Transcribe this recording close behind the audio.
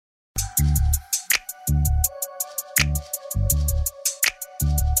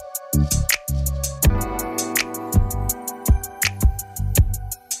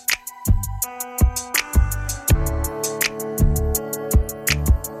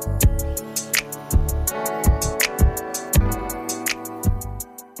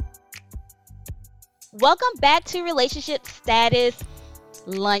Welcome back to Relationship Status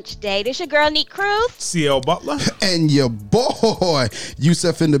Lunch Day. This your girl, Neat Cruz. CL Butler. And your boy,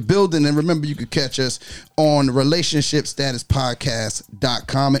 Yusef in the building. And remember, you can catch us on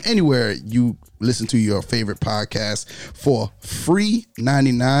relationshipstatuspodcast.com and anywhere you listen to your favorite podcast for free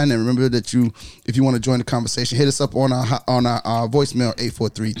 99. And remember that if you want to join the conversation, hit us up on our voicemail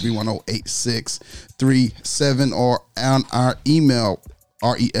 843-310-8637 or on our email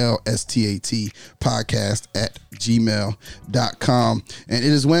RELSTAT podcast at gmail.com. And it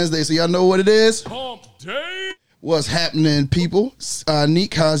is Wednesday, so y'all know what it is. Hump Day. What's happening, people?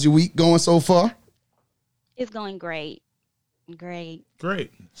 Neek, how's your week going so far? It's going great. Great.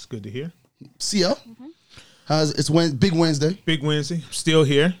 It's good to hear. CL, it's Big Wednesday. Big Wednesday. Still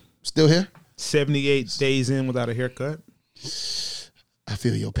here. Still here? 78 days in without a haircut. I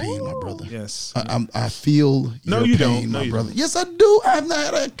feel your pain, my brother. Yes. I feel your you pain, don't. my You brother. don't. Yes, I do. I've not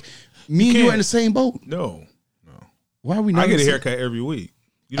had a... Me and you are in the same boat. No. Why are we not? I get a haircut every week.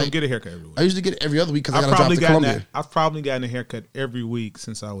 You don't get a haircut every week. I usually get it every other week because I got to drive to Columbia. I've probably gotten a haircut every week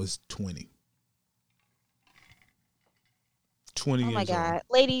since I was 20. 20 years Oh my God. old.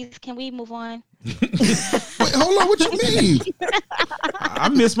 Ladies, can we move on? Wait, hold on. What you mean? I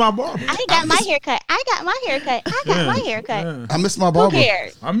miss my barber. I got my haircut. I got my haircut. Yeah. I miss my Who barber.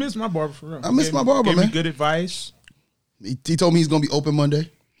 cares? I miss my barber for real. I miss my barber, gave man. me good advice. He told me he's going to be open Monday.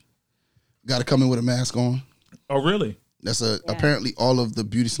 Got to come in with a mask on. Oh, really? Apparently all of the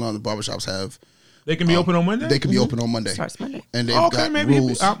beauty salons and barbershops have. They can be open on Monday? They can be open on Monday. Starts Monday. And they've Okay, got maybe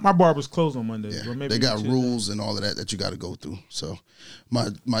rules. my barber's closed on Monday. Yeah, But maybe they got Tuesday. rules and all of that you got to go through. So my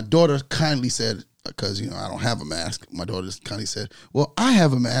daughter kindly said, because I don't have a mask, my daughter just kindly said, well, I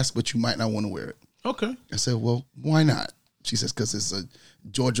have a mask, but you might not want to wear it. Okay. I said, well, why not? She says, because it's a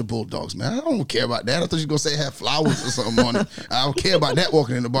Georgia Bulldogs, man. I don't care about that. I thought you were going to say it had flowers or something on it. I don't care about that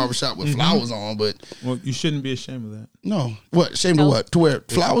walking in the barbershop with flowers on, but... Well, you shouldn't be ashamed of that. No. What? Ashamed of what? To wear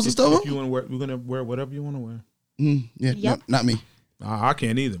flowers and stuff? If you want to wear, we're gonna wear whatever you want to wear. Yeah, Yep. no, not me. I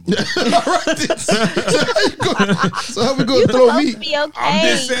can't either. So how we going to throw Supposed me? to be okay. I'm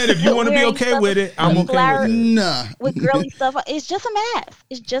just saying, if you want to be Wearing okay stuff with it, I'm okay with it. Nah. with girly stuff. It's just a mask.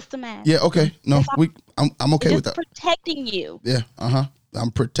 It's just a mask. Yeah, okay. No, I'm okay It's with just that. protecting you Yeah,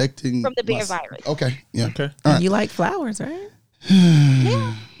 I'm protecting from the bear myself. virus. Okay, yeah. Okay. All right. You like flowers, right?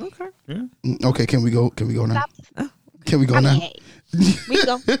 Yeah. Okay. Yeah. Okay, can we go now? Stop. Can we go I now? mean, hey, we can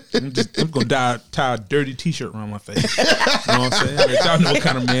go. I'm going to tie a dirty t-shirt around my face. You know what I'm saying? Y'all know what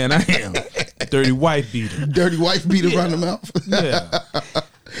kind of man I am. Dirty wife beater. Dirty wife beat around the mouth. Yeah.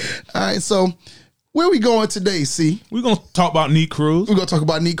 All right, so where we going today, C? We're going to talk about Neat Cruz. We're going to talk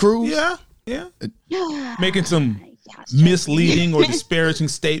about Neat Cruz? Yeah. Making some Gosh, misleading or disparaging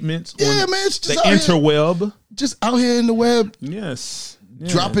statements Yeah, on man, it's the just out here, interweb. just out here in the web, Yes.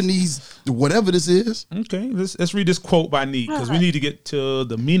 dropping these, whatever this is. Okay, let's read this quote by Neek because we need to get to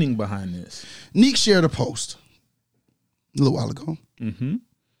the meaning behind this. Neek shared a post a little while ago. Mm-hmm.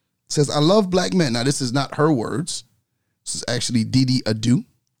 Says, I love black men. Now, this is not her words. This is actually Didi Adu.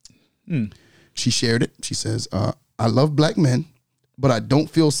 She shared it. She says, I love black men, but I don't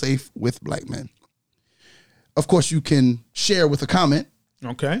feel safe with black men. Of course, you can share with a comment.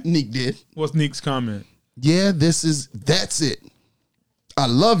 Okay. Neek did. What's Neek's comment? Yeah, that's it. I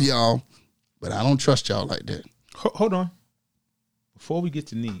love y'all, but I don't trust y'all like that. Hold on. Before we get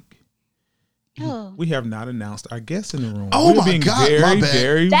to Neek, Oh. we have not announced our guest in the room. Oh, We're my being God, very, my bad.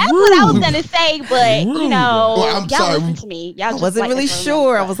 very That's rude. what I was gonna say, but Rude. well, I'm y'all sorry. listen to me. Y'all I just wasn't like really to throw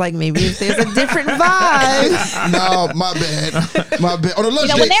sure. I me. was like, maybe if there's a different vibe. No, my bad. My bad. On the lunch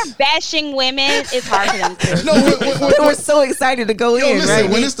when dates. they're bashing women, it's hard for them to. No, They were so excited to go yo, in, listen, right?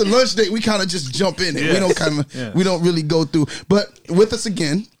 when it's the lunch date, we kind of just jump in it. We Yes. don't Yes. we don't really go through. But with us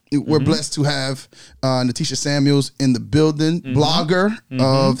again, we're blessed to have Natisha Samuels in the building, blogger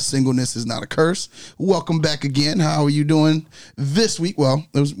of Singleness is Not a Curse. Welcome back again. How are you doing this week? Well,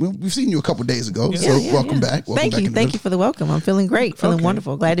 we've seen you a couple days ago, so welcome back. Welcome Thank back you. in the Thank you for the welcome. I'm feeling great. Feeling Okay.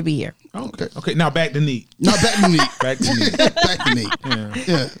 wonderful. Glad to be here. Okay. Now back to Neek. Now back to Neek. Back to Neek. Back to Neek. Yeah.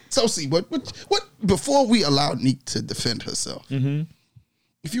 Yeah. So see what before we allow Neek to defend herself,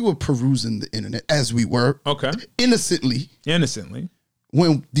 if you were perusing the internet as we were, Okay. innocently, Innocently.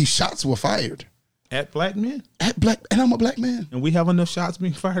 when these shots were fired At black men. at black, and I'm a black man, And we have enough shots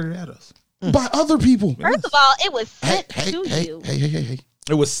being fired at us. by other people. First of all, it was Hey, sent hey, to hey, you. hey, hey, hey, hey,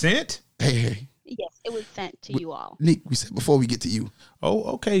 It was sent? hey. Yes, it was sent to you all. Neek, we said before we get to you, Oh,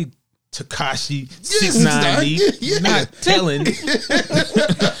 okay. Takashi Yes, 6ix9ine Neek. yeah. Not telling.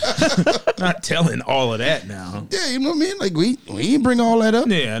 Not telling all of that now. yeah, you know what I mean? Like we ain't bring all that up,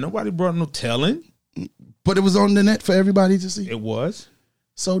 Yeah, nobody brought no telling. but it was on the net for everybody to see. It was.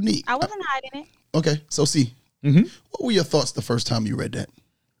 So Neek, I wasn't hiding it. Okay, so see, Mm-hmm. what were your thoughts the first time you read that?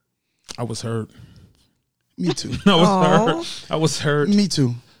 I was hurt. Me too. I was Aw. hurt. I was hurt. Me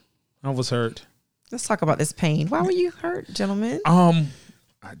too. I was hurt. Let's talk about this pain. Why were you hurt, gentlemen?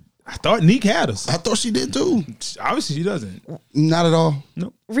 I thought Neek had us. I thought she did too. Obviously, she doesn't. Not at all.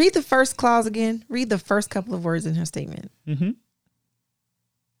 Nope. Read the first clause again. Read the first couple of words in her statement.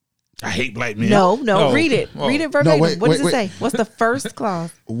 I hate black men. No, Oh. read it. Oh. Read it verbatim. wait, what does wait, it wait. say? What's the first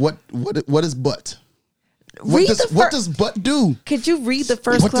clause? What is butt? Read What does butt do? Could you read the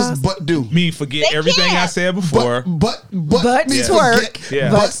first What clause? does butt do? Me forget They everything I can't. said before. Butts means twerk. forget.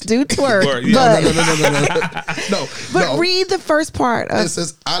 Yeah. Butts do twerk. Twerk, yeah. But, No. but read the first part It of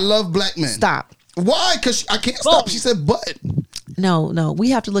says, I love black men. stop. Why? Because I can't stop. She said butt. No. We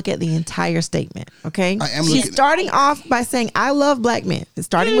have to look at the entire statement. Okay. I am She's looking- starting off by saying, I love black men. It's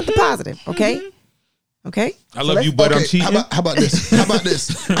starting with the positive. Okay. Okay. I love you, but I'm cheating. How about this? How about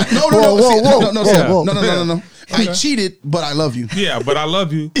this? No. I cheated, but I love you. Yeah, but I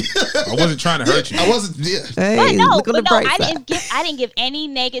love you. I wasn't trying to hurt you. I wasn't. Yeah. Hey, But no, look on the bright I side. didn't give any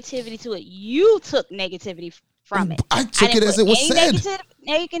negativity to it. You took negativity from it. I took didn't it as put it was any said.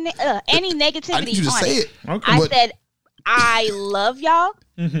 any negativity I need you to on say it. it. Okay. I But- said I love y'all,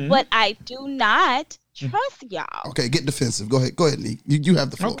 Mhm. but I do not trust y'all. Okay, get defensive. Go ahead, Neek. You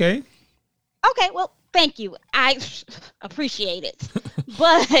have the floor. Okay. Okay, well, thank you. I appreciate it.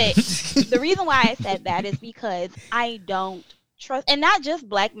 But the reason why I said that is because I don't trust, and not just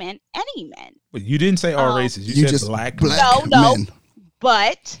black men, any men. But you didn't say all races. You, You said just black. black No. men.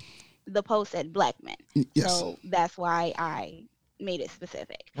 But the post said black men. Yes. So that's why I made it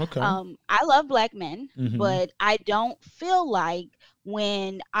specific. Okay. I love black men, Mhm. but I don't feel like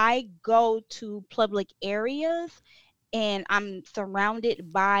when I go to public areas and I'm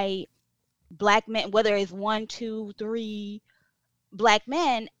surrounded by black men, whether it's 1, 2, 3 black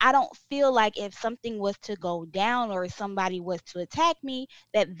men, I don't feel like if something was to go down or if somebody was to attack me,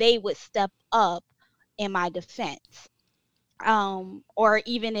 that they would step up in my defense. Or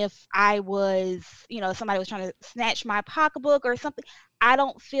even if I was, somebody was trying to snatch my pocketbook or something, I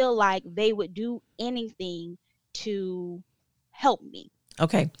don't feel like they would do anything to help me.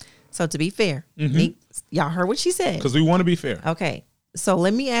 Okay. So to be fair, Mhm. Neek, y'all heard what she said. Because we want to be fair. Okay. So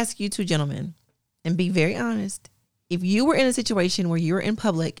let me ask you two gentlemen and be very honest. If you were in a situation where you were in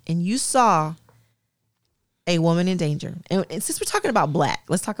public and you saw a woman in danger, and since we're talking about black,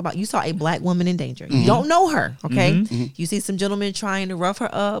 let's talk about you saw a black woman in danger. You don't know her, okay? You see some gentlemen trying to rough her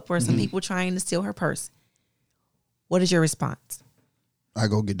up or some people trying to steal her purse. What is your response? I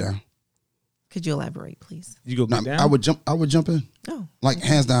go get down. Could you elaborate, please? You go get Now, down. I would jump in. Oh, Like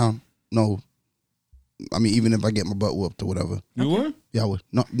hands down. No. I mean, even if I get my butt whooped or whatever. You would? Yeah, I would.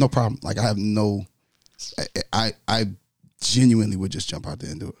 No problem. Like I have no. I genuinely would just jump out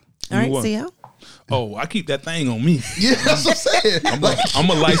there and do it. all right, would. CL. Oh, I keep that thing on me. Yeah, that's what I'm saying. I'm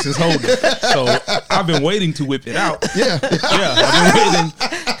a license holder, so I've been waiting to whip it out. Yeah, Yeah,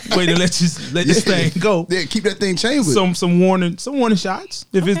 I've been waiting to let this thing go. Yeah, keep that thing chambered. Some warning shots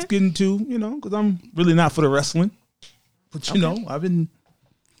if it's getting too, because I'm really not for the wrestling. But I've been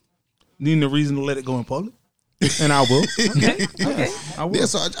needing a reason to let it go in public, and I will. Okay, I will. Yeah,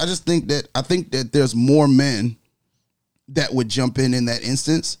 so I just think that there's more men that would jump in that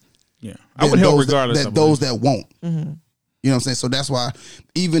instance. Yeah, I would help those regardless that of those that won't. You know what I'm saying? So that's why,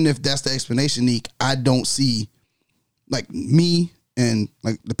 even if that's the explanation, Neek, I don't see like me and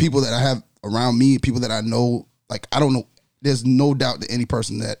like the people that I have around me, people that I know. Like I don't know. There's no doubt that any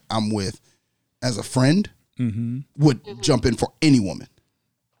person that I'm with as a friend would jump in for any woman.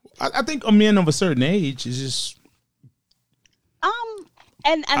 I think a man of a certain age is just.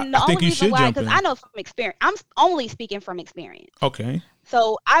 And I the think only you reason should why, jump because in. I know from experience, I'm only speaking from experience. Okay.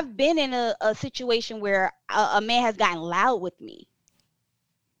 So I've been in a situation where a man has gotten loud with me.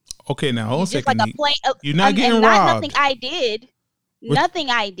 Okay, now hold on a Just second. like a plain, You're not getting and robbed. nothing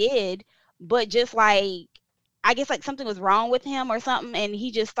I did, but just like I guess like something was wrong with him or something, and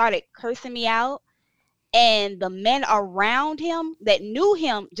he just started cursing me out, and the men around him that knew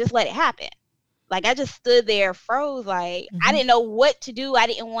him just let it happen. Like I just stood there, froze. Like I didn't know what to do. I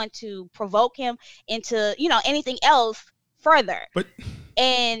didn't want to provoke him into anything else further.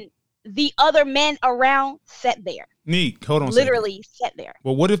 And the other men around sat there, Neek, hold on a second. literally sat there.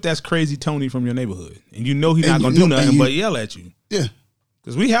 Well, what if that's Crazy Tony from your neighborhood, and he's not And gonna you do know- nothing and you- but yell at you? Yeah.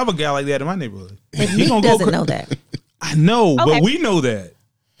 Because we have a guy like that in my neighborhood. But He Neek gonna doesn't cra- know that. I know, Okay. but we know that.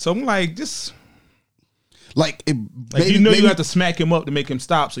 So I'm like, just Like, you have to smack him up to make him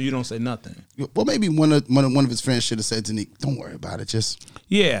stop, so you don't say nothing. Well, maybe one of his friends should have said to Neek, "Don't worry about it. Just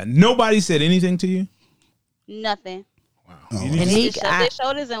Yeah, nobody said anything to you. Nothing. Wow. You Oh. need And to- They he- just shoved their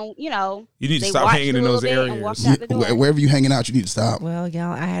shoulders and, You need to they stop watched hanging a in little those bit and areas. walked out the door. Wherever you hanging out, you need to stop. Well,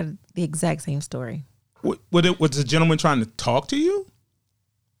 y'all, I had the exact same story. Was the gentleman trying to talk to you?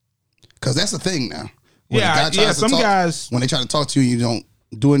 Because that's the thing now. When a Yeah, guy tries yeah. to Some talk- guys. when they try to talk to you, you don't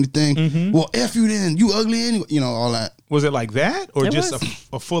do anything. Mhm. Well, F you then. You ugly anyway. You know, all that. Was it like that, or It just was.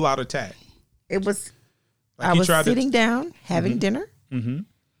 a full out attack? It was, Like I he was tried to- sitting down having dinner, Mm-hmm.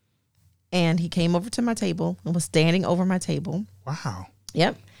 and he came over to my table and was standing over my table. Wow.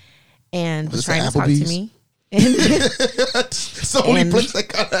 Yep. And was this trying at to talk to Applebee's? me. And It's the only And, place that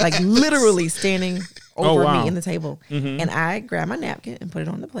got like literally standing over wow. me in the table. Mhm. And I grabbed my napkin and put it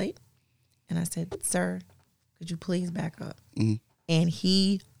on the plate. And I said, "Sir, could you please back up?" And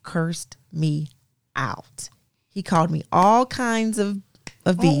he cursed me out. He called me all kinds of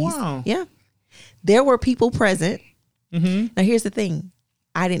these. wow. Yeah. There were people present. Mm-hmm. Now here's the thing.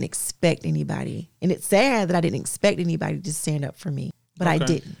 I didn't expect anybody. And it's sad that I didn't expect anybody to stand up for me. But I Okay.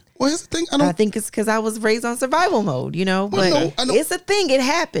 didn't. Well, here's the thing. I I don't. think it's because I was raised on survival mode, you know. But no, I know. it's a thing. It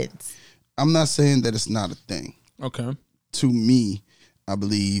happens. I'm not saying that it's not a thing. Okay. To me, I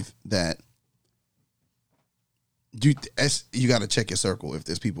believe that you got to check your circle if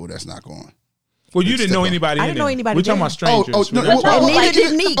there's people that's not going. Well, you Let's didn't know step up. anybody. I in didn't know there. anybody We're talking there. about strangers. Oh, no, We're not well, talking- well, neither like,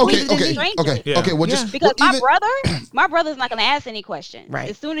 did Neek. Okay, Neither did okay, Neek. okay, Yeah. okay. Well, Yeah. just Because well, my brother's not going to ask any questions. Right.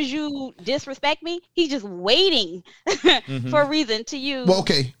 As soon as you disrespect me, he's just waiting Mm-hmm. for a reason to use. Well,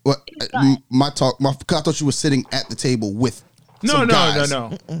 okay. Well, cause I thought you were sitting at the table with. some guys.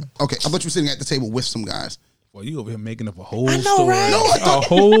 No. Okay, I thought you were sitting at the table with some guys. Well, you over here making up a whole I know, story. right? No, I thought- a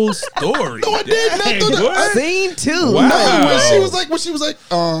whole story. No, I didn't. I Dang, thought that- what? Scene two. Wow. No, when she was like,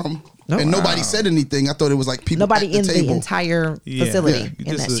 No. and nobody said anything. I thought it was like people. Nobody at the in table. the entire Yeah. facility. Yeah. You in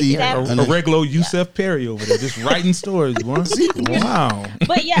just that, see- yeah. a regular Yusef Perry over there, just writing stories, boy. Wow.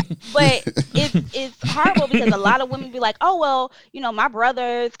 But yeah, but it's horrible because a lot of women be like, oh well, my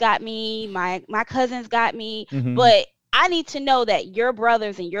brothers got me, my cousins got me, Mhm. but I need to know that your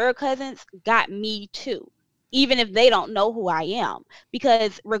brothers and your cousins got me too, even if they don't know who I am.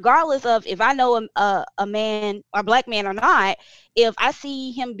 Because regardless of if I know a man or black man or not, if I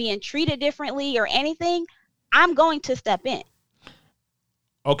see him being treated differently or anything, I'm going to step in.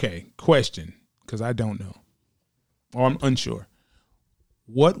 Okay, question, because I don't know, or I'm unsure.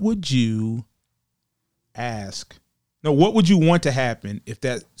 What would you ask? No, what would you want to happen if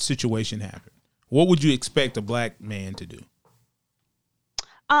that situation happened? What would you expect a black man to do?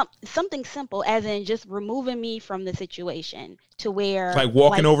 Something simple, as in just removing me from the situation to where Like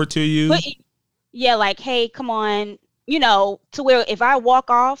walking over to you? Yeah, like, hey, come on, to where if I walk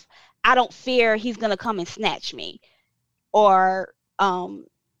off, I don't fear he's gonna come and snatch me, or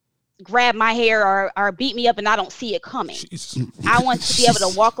grab my hair or beat me up and I don't see it coming. Jesus. I want to be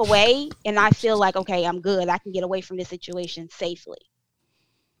able to walk away and I feel like, okay, I'm good. I can get away from this situation safely.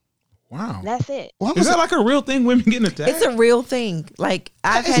 Wow. That's it. Well, Is that like a real thing? Women getting attacked? It's a real thing. Like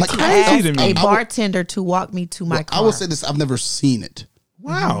I've It's had like to crazy to ask me. a bartender to walk me to my car. I will say this: I've never seen it.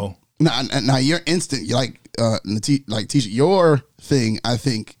 Wow. Now your instant, like Tisha, your thing, I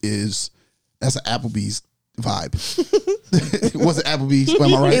think that's an Applebee's vibe. Was it Applebee's?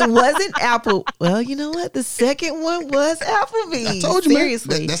 Am I right? It wasn't Apple. Well, you know what? The second one was Applebee's. I told you, man.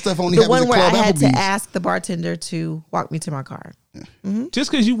 Seriously. That stuff only the happens one at where Club I had Applebee's. to ask the bartender to walk me to my car.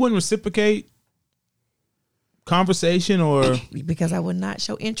 Just because you wouldn't reciprocate conversation or Because I would not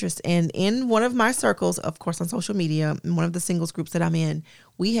show interest. And in one of my circles, of course, on social media, in one of the singles groups that I'm in,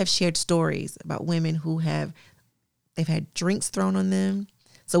 we have shared stories about women who they've had drinks thrown on them.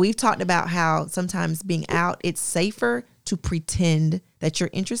 So we've talked about how sometimes being out, it's safer to pretend that you're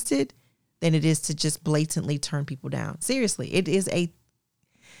interested than it is to just blatantly turn people down. Seriously, it is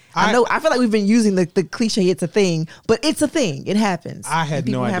I know. I feel like we've been using the cliche. It's a thing, but it's a thing. It happens. I had And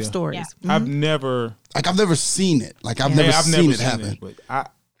people no have idea. stories. Yeah. I've never I've never seen it. Like I've Yeah. never I've seen never it seen happen. it,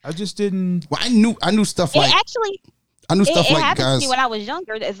 but I just didn't. Well, I knew stuff It like actually I knew It, stuff it like happened guys. to me when I was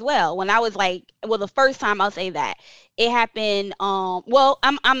younger as well. When I was like, well, the first time I'll say that it happened. Well,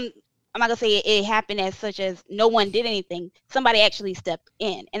 I'm not gonna say it happened as such as no one did anything. Somebody actually stepped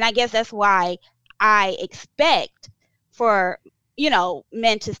in, and I guess that's why I expect for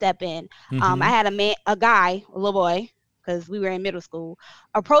men to step in. Mhm. I had a guy, a little boy, because we were in middle school,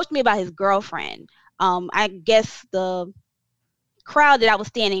 approached me about his girlfriend. I guess the crowd that I was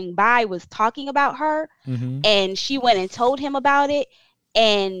standing by was talking about her, Mhm. and she went and told him about it,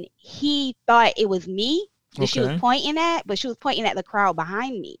 and he thought it was me that she was Okay. pointing at, but she was pointing at the crowd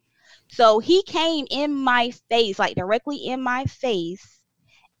behind me. So he came in my face, like directly in my face,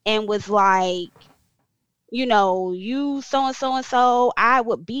 and was like, you know, you so and so, I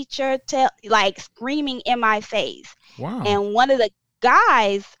would beat your tail, like screaming in my face. Wow. And one of the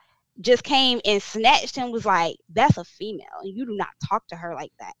guys just came and snatched him, was like, that's a female, and you do not talk to her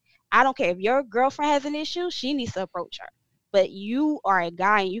like that. I don't care if your girlfriend has an issue, she needs to approach her. But you are a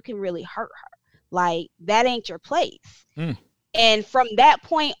guy and you can really hurt her. Like, that ain't your place. And from that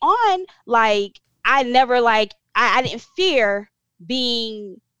point on, like, I never, like, I didn't fear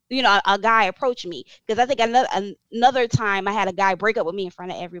being, you know, a guy approach me. Because I think another time I had a guy break up with me in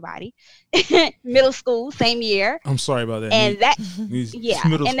front of everybody. Middle school, same year. I'm sorry about that. And that, yeah,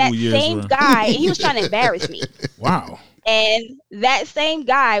 middle and school that years same guy, and he was trying to embarrass me. Wow. And that same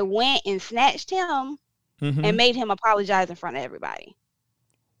guy went and snatched him and made him apologize in front of everybody.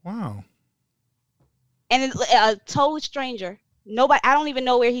 Wow. And a total stranger. Nobody, I don't even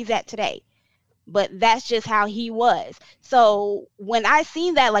know where he's at today. But that's just how he was. So when I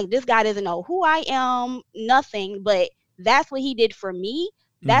seen that, like, this guy doesn't know who I am, nothing, but that's what he did for me.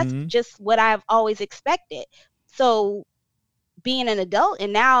 That's just what I've always expected. So being an adult,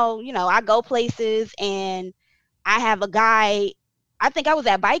 and now, you know, I go places and I have a guy, I think I was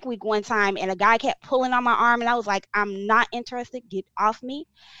at Bike Week one time and a guy kept pulling on my arm and I was like, I'm not interested, get off me.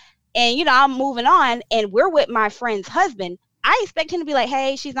 And, you know, I'm moving on and we're with my friend's husband. I expect him to be like,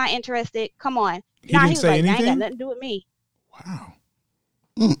 hey, she's not interested. Come on. He didn't say like, that anything? ain't got nothing to do with me. Wow.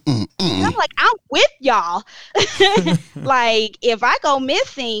 And I'm like, I'm with y'all. Like, if I go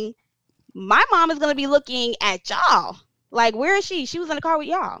missing, my mom is going to be looking at y'all. Like, where is she? She was in the car with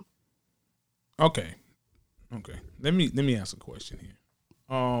y'all. Okay. Let me ask a question here.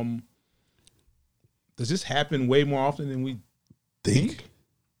 Does this happen way more often than we think?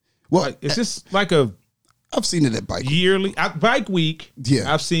 Well, Like, is this like a I've seen it at Bike Week. yearly Bike Week?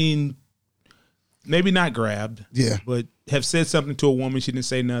 Yeah. I've seen, maybe not grabbed, Yeah. but have said something to a woman, she didn't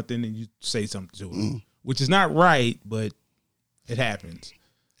say nothing, and you say something to her, which is not right, but it happens.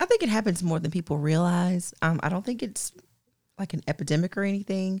 I think it happens more than people realize. I don't think it's like an epidemic or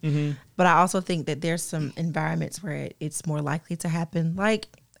anything, but I also think that there's some environments where it's more likely to happen, like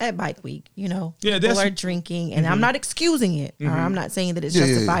at Bike Week, you know, Yeah, people that's- are drinking, and I'm not excusing it, or I'm not saying that it's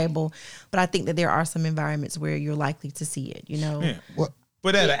justifiable, but I think that there are some environments where you're likely to see it, you know. Yeah. What?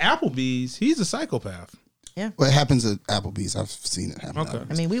 But at an Applebee's, he's a psychopath. Well, it happens at Applebee's. I've seen it happen. Okay.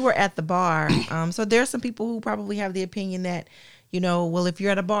 I mean, we were at the bar, so there's some people who probably have the opinion that, you know, well, if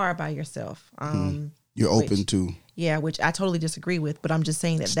you're at a bar by yourself, You're open to. yeah, which I totally disagree with, but I'm just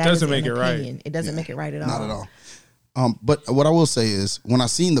saying that that doesn't is make an it right. opinion. It doesn't make it right at all. Not at all. But what I will say is, when I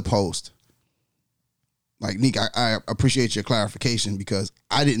seen the post, like, Nick, I appreciate your clarification because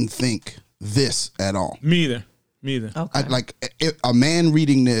I didn't think this at all. Me either. Okay. If a man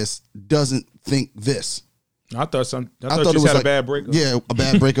reading this doesn't think this. I thought you it just had like, a bad breakup. Yeah, a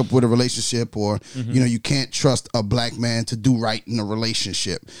bad breakup with a relationship, or you know, you can't trust a black man to do right in a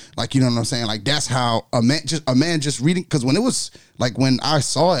relationship. Like, you know what I'm saying? Like, that's how a man just reading. Because when it was like, when I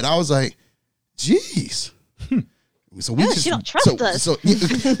saw it, I was like, "Geez." So we She don't trust us.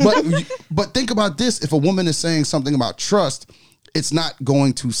 But think about this: if a woman is saying something about trust, it's not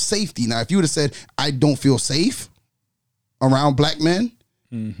going to safety. Now, if you would have said, "I don't feel safe around black men,"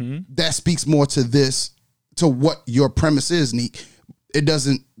 that speaks more to this. To what your premise is, Neek. It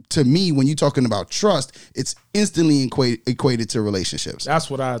doesn't, to me, when you're talking about trust, it's instantly equated to relationships. That's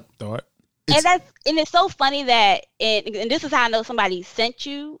what I thought. And it's so funny that and this is how I know somebody sent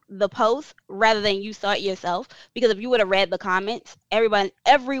you the post rather than you saw it yourself. Because if you would have read the comments, everyone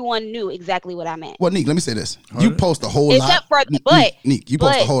knew exactly what I meant. Well, Neek, let me say this: you post a whole Except lot. for Neek, you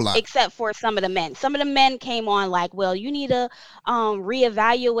post a whole lot. Except for some of the men. Some of the men came on like, well, you need to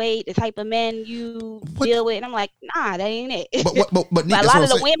reevaluate the type of men you deal with. And I'm like, nah, that ain't it. But Neek, But a lot of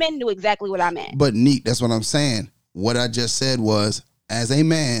the women knew exactly what I meant. But Neek, that's what I'm saying. What I just said was, as a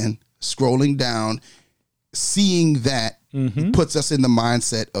man scrolling down, seeing that puts us in the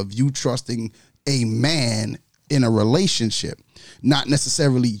mindset of you trusting a man in a relationship, not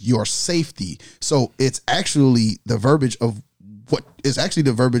necessarily your safety. So it's actually the verbiage of what is actually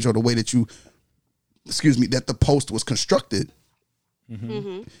the verbiage or the way that that the post was constructed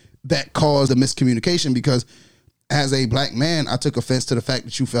that caused a miscommunication, because as a black man, I took offense to the fact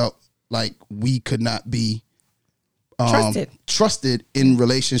that you felt like we could not be trusted in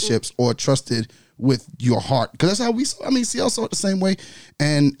relationships or trusted with your heart, because that's how we. I mean, CL saw it the same way,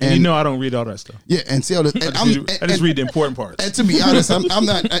 and you know I don't read all that stuff. Yeah, and CL. I just read the important parts. And to be honest, I'm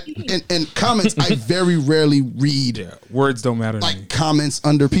not. And comments, I very rarely read. Yeah, words don't matter. Like comments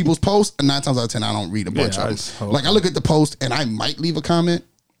under people's posts, and 9 times out of 10, I don't read a bunch of them. Like, I look at the post and I might leave a comment,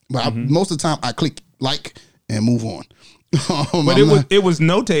 but most of the time I click like and move on. But it was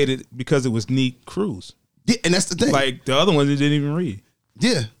notated because it was Neek Cruz. Yeah, and that's the thing. Like the other ones, they didn't even read.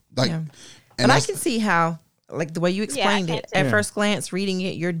 Yeah, like, Yeah. and But I that's- can see how, like the way you explained can it, too. at Yeah. first glance, reading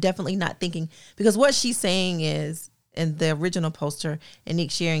it, you're definitely not thinking, because what she's saying is, in the original poster and Nick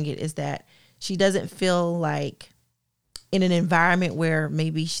sharing it, is that she doesn't feel like in an environment where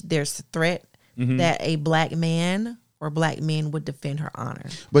maybe there's a threat that a black man or black men would defend her honor.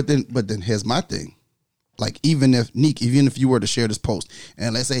 But then here's my thing. Like, even if you were to share this post,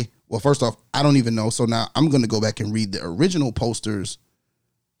 and let's say, well, first off, I don't even know. So now I'm going to go back and read the original posters,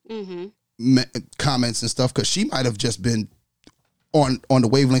 comments and stuff, because she might have just been on the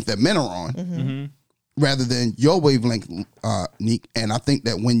wavelength that men are on, rather than your wavelength, Neek. And I think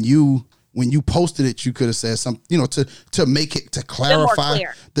that when you posted it, you could have said something, to make it, to clarify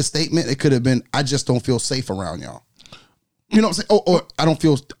clear. the statement. It could have been, I just don't feel safe around y'all. You know what I'm saying? Or I don't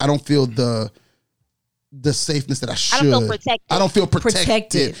feel the safeness that I should. I don't feel protected. I don't feel protected.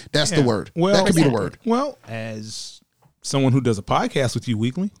 Protected. That's the word. Well, that could be the word. Well, as someone who does a podcast with you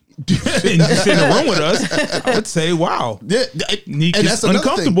weekly, and you sit in the room with us, I would say, wow, Yeah, Neek and is that's another thing.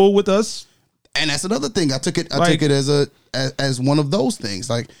 uncomfortable with us. And that's another thing. I took it Like- as one of those things.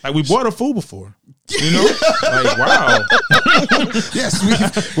 Like, Like we bought her food before, like wow, yes,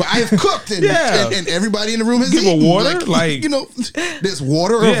 I have cooked, and, Yeah. and everybody in the room has Give her eaten. water, like- there's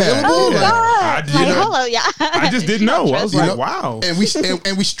water Yeah. available. Oh, Yeah. God. I Like, didn't- hold on, yeah. I just didn't know. I was You like, know? wow. And we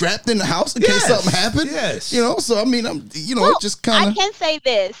strapped in the house in case Yes. something happened. Yes. So I mean, Well, it just kind I of. can say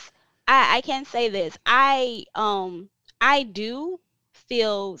this. I can say this. I do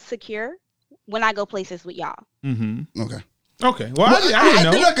feel secure when I go places with y'all. Mm-hmm. Okay. Okay. Well, Well, I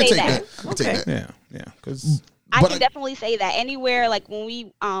didn't then know. I can Say take that. that. I can take Okay. that. Yeah. Because I But can definitely say that anywhere. Like when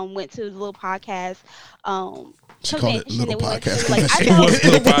we went to the little podcast She called it convention little that we went podcast to, like, I convention. It was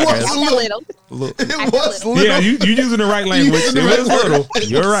felt- little It was podcast. I felt little. look, It was little. yeah, you using the right language. using It the right was word. little. It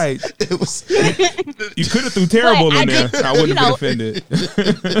You're was- right. It was. You could have threw terrible But I in there. did- I wouldn't you have been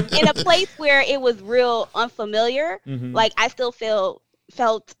offended. In a place where it was real unfamiliar, Mhm. like I still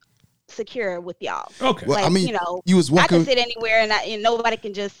felt secure with y'all. Okay. Well, Like, I mean, you was I walking. can sit anywhere and nobody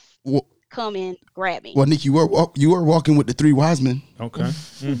can just Well, come and grab me. Nick, you were walking with the three wise men, Okay.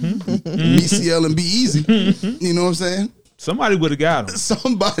 BCL and Be Easy. You know what I'm saying? Somebody would have got him.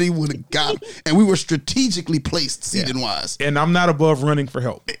 Somebody would have got him. And we were strategically placed seating wise. And I'm not above running for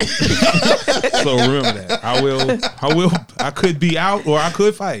help. So remember that. I could be out or I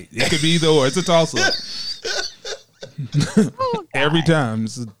could fight. It could be either or. It's a toss up. Oh, Every God. time.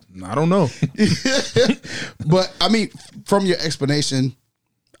 I don't know. But I mean, from your explanation,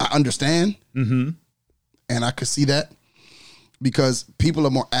 I understand. Mm-hmm. And I could see that because people are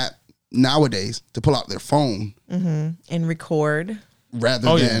more apt nowadays to pull out their phone And record. rather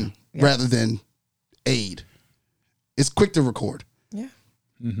Oh, than aid. It's quick to record Yeah.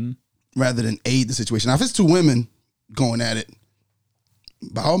 rather than aid the situation. Now, if it's two women going at it,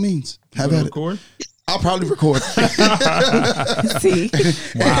 by all means, have at it. Record? I'll probably record. See?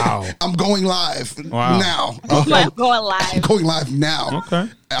 Wow. I'm going live Wow. now. I'm going I'm live. going live now. Okay.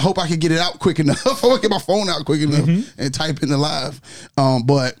 I hope I can get it out quick enough. I want to get my phone out quick enough and type in the live.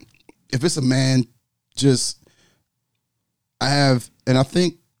 But if it's a man, and I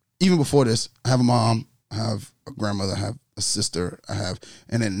think even before this, I have a mom, I have a grandmother, I have a sister,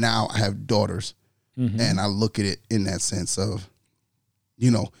 and then now I have daughters. And I look at it in that sense of,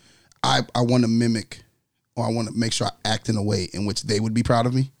 I want to mimic, or I want to make sure I act in a way in which they would be proud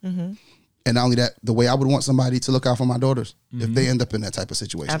of me. And not only that, the way I would want somebody to look out for my daughters if they end up in that type of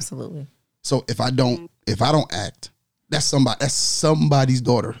situation. Absolutely. So if I don't act, that's somebody's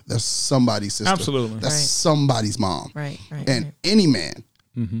daughter. That's somebody's sister. Absolutely. That's Right. somebody's mom. Right. And right. any man.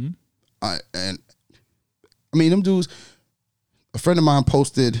 And I mean, them dudes. A friend of mine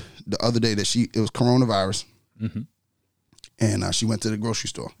posted the other day that it was coronavirus, and she went to the grocery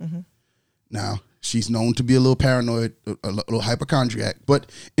store. Now she's known to be a little paranoid, a little hypochondriac, but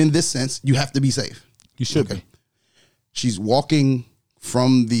in this sense, you have to be safe. You should be. She's walking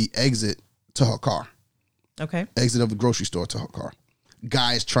from the exit to her car. Okay. Exit of the grocery store to her car.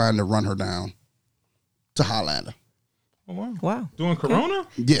 Guy's trying to run her down to Highlander. Oh, wow. Wow. Doing Corona?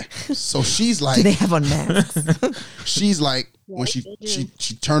 Yeah. So she's Do like, they have on masks? she's like, when she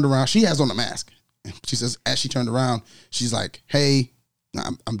turned around, she has on a mask. She says, as she turned around, she's like, hey,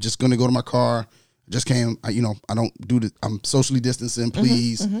 I'm just going to go to my car. I just came, I don't do the, I'm socially distancing,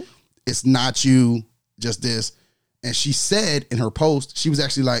 please. It's not you, just this. And she said in her post, she was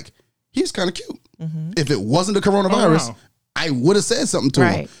actually like, he was kind of cute. If it wasn't the coronavirus, wow. I would have said something to him.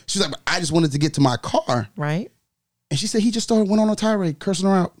 Right. She's like, but I just wanted to get to my car. Right. And she said he just went on a tirade, cursing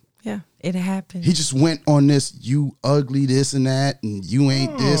her out. Yeah. It happened. He just went on this, you ugly this and that, and you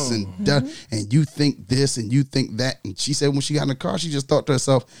ain't this and that, and you think this and you think that. And she said when she got in the car, she just thought to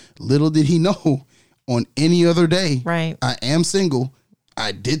herself, little did he know on any other day, Right. I am single.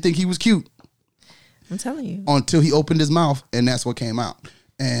 I did think he was cute I'm telling you. until he opened his mouth, and that's what came out.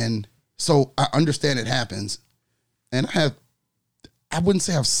 And so I understand it happens. And I wouldn't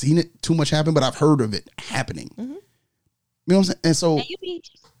say I've seen it too much happen, but I've heard of it happening. You know what I'm saying? And so And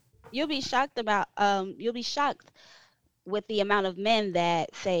you'll be shocked about you'll be shocked with the amount of men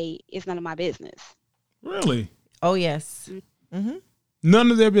that say it's none of my business. Really? Oh, yes.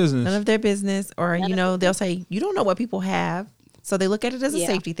 None of their business. None of their business. Or, they'll say, you don't know what people have. So they look at it as a Yeah.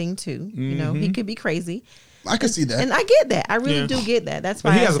 safety thing, too. You know, he could be crazy. I can see that. And I get that. I really Yeah. do get that. That's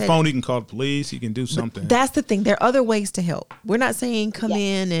why But he I has a said- phone. He can call the police. He can do something. That's the thing. There are other ways to help. We're not saying come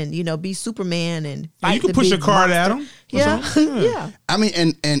in and, be Superman and Yeah, fight you can the push a big card at monster. him. Yeah. Yeah. I mean,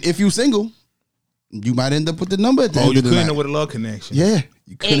 and if you single, you might end up with the number at the Oh, end you of the could night. end up with a love connection. Yeah,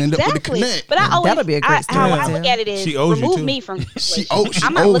 you could end up with the connect. But I always, That'll be a great how story, I too. look at it is She owes you, remove too. me from the She situation. owe-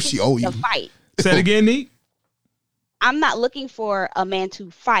 I'm not looking she owe to you. fight. Say it again, Neek. I'm not looking for a man to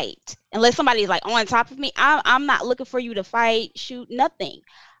fight unless somebody is like on top of me. I'm not looking for you to fight, shoot, nothing.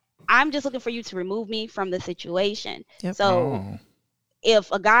 I'm just looking for you to remove me from the situation. Yep. So Oh.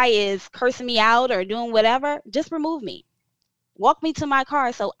 if a guy is cursing me out or doing whatever, just remove me. Walk me to my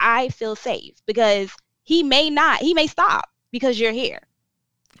car so I feel safe, because he may stop because you're here.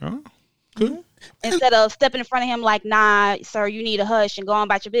 Oh, good. Instead of stepping in front of him like, nah, sir, you need a hush and go on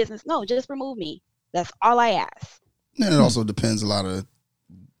about your business. No, just remove me. That's all I ask. And it also depends a lot of,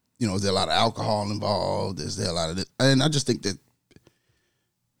 is there a lot of alcohol involved? Is there a lot of this? And I just think that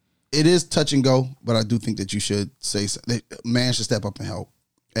it is touch and go, but I do think that you should say that a man should step up and help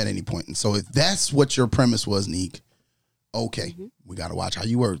at any point. And so if that's what your premise was, Neek, okay, we got to watch how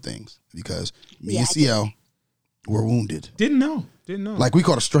you word things, because me and CL were wounded. Didn't know. Like we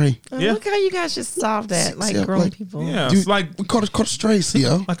caught a stray. Yeah. Look how you guys just solved that like Yeah, grown like- people. Yeah, Dude, it's like we caught a stray,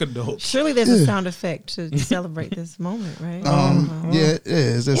 CL. like adults. Surely there's a sound effect to celebrate this moment, right? Yeah, it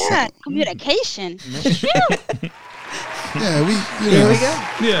is. There's Yeah, something. communication. Yeah, Here we go.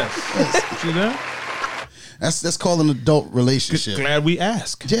 Yes. See that? That's called an adult relationship. Glad we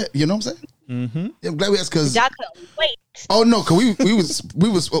asked. Yeah, you know what I'm saying? Mm-hmm. Yeah, I'm glad we asked, because Y'all couldn't wait. oh no, because we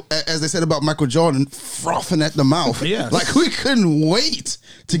was as they said about Michael Jordan, frothing at the mouth. Yes. Like we couldn't wait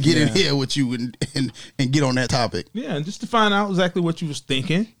to get in Yeah. here with you and get on that topic. Yeah, and just to find out exactly what you was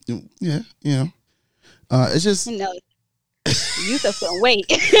thinking. Yeah, it's just No, Yusuf couldn't wait.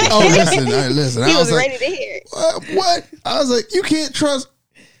 oh listen. He I was was ready like, to hear it. what? I was like, you can't trust.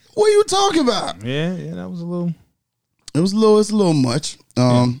 What are you talking about? Yeah, that was a little. It's a little much.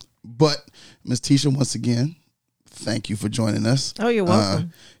 But Miss Tisha, once again, thank you for joining us. Oh, you're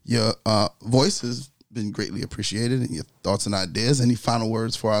welcome. Your voice has been greatly appreciated, and your thoughts and ideas. Any final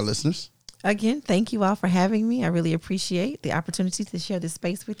words for our listeners? Again, thank you all for having me. I really appreciate the opportunity to share this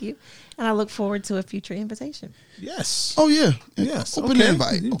space with you, and I look forward to a future invitation. Yes. Oh yeah, Yes. Open okay.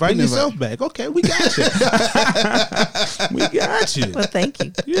 invite. Invite Open yourself invite. back. Okay, we got you. We got you. Well, thank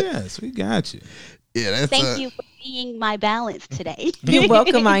you. Yes, we got you. Yeah, that's Thank you for being my balance today. You're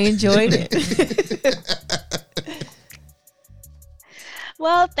welcome. I enjoyed it.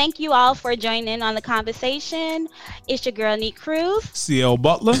 Well, thank you all for joining in on the conversation. It's your girl, Neek Cruz. CL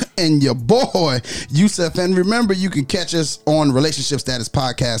Butler. and your boy Yusuf. And remember, you can catch us on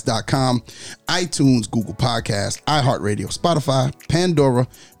relationshipstatuspodcast.com, iTunes, Google Podcasts, iHeartRadio, Spotify, Pandora,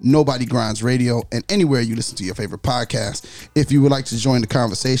 Nobody Grinds Radio, and anywhere you listen to your favorite podcast. If you would like to join the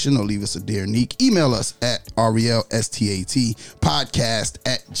conversation or leave us a Dear Neek, email us at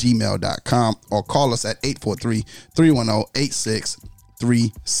relstatpodcast@gmail.com or call us at 843-310-8637.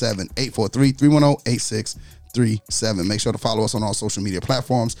 843-310-8637. Make sure to follow us on all social media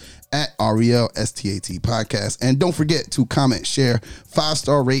platforms at RELSTAT Podcast. And don't forget to comment, share,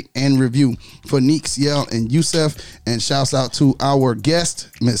 5-star rate, and review for Neek, CL, and Yusuf. And shouts out to our guest,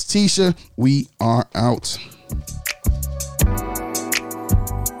 Miss Tisha. We are out.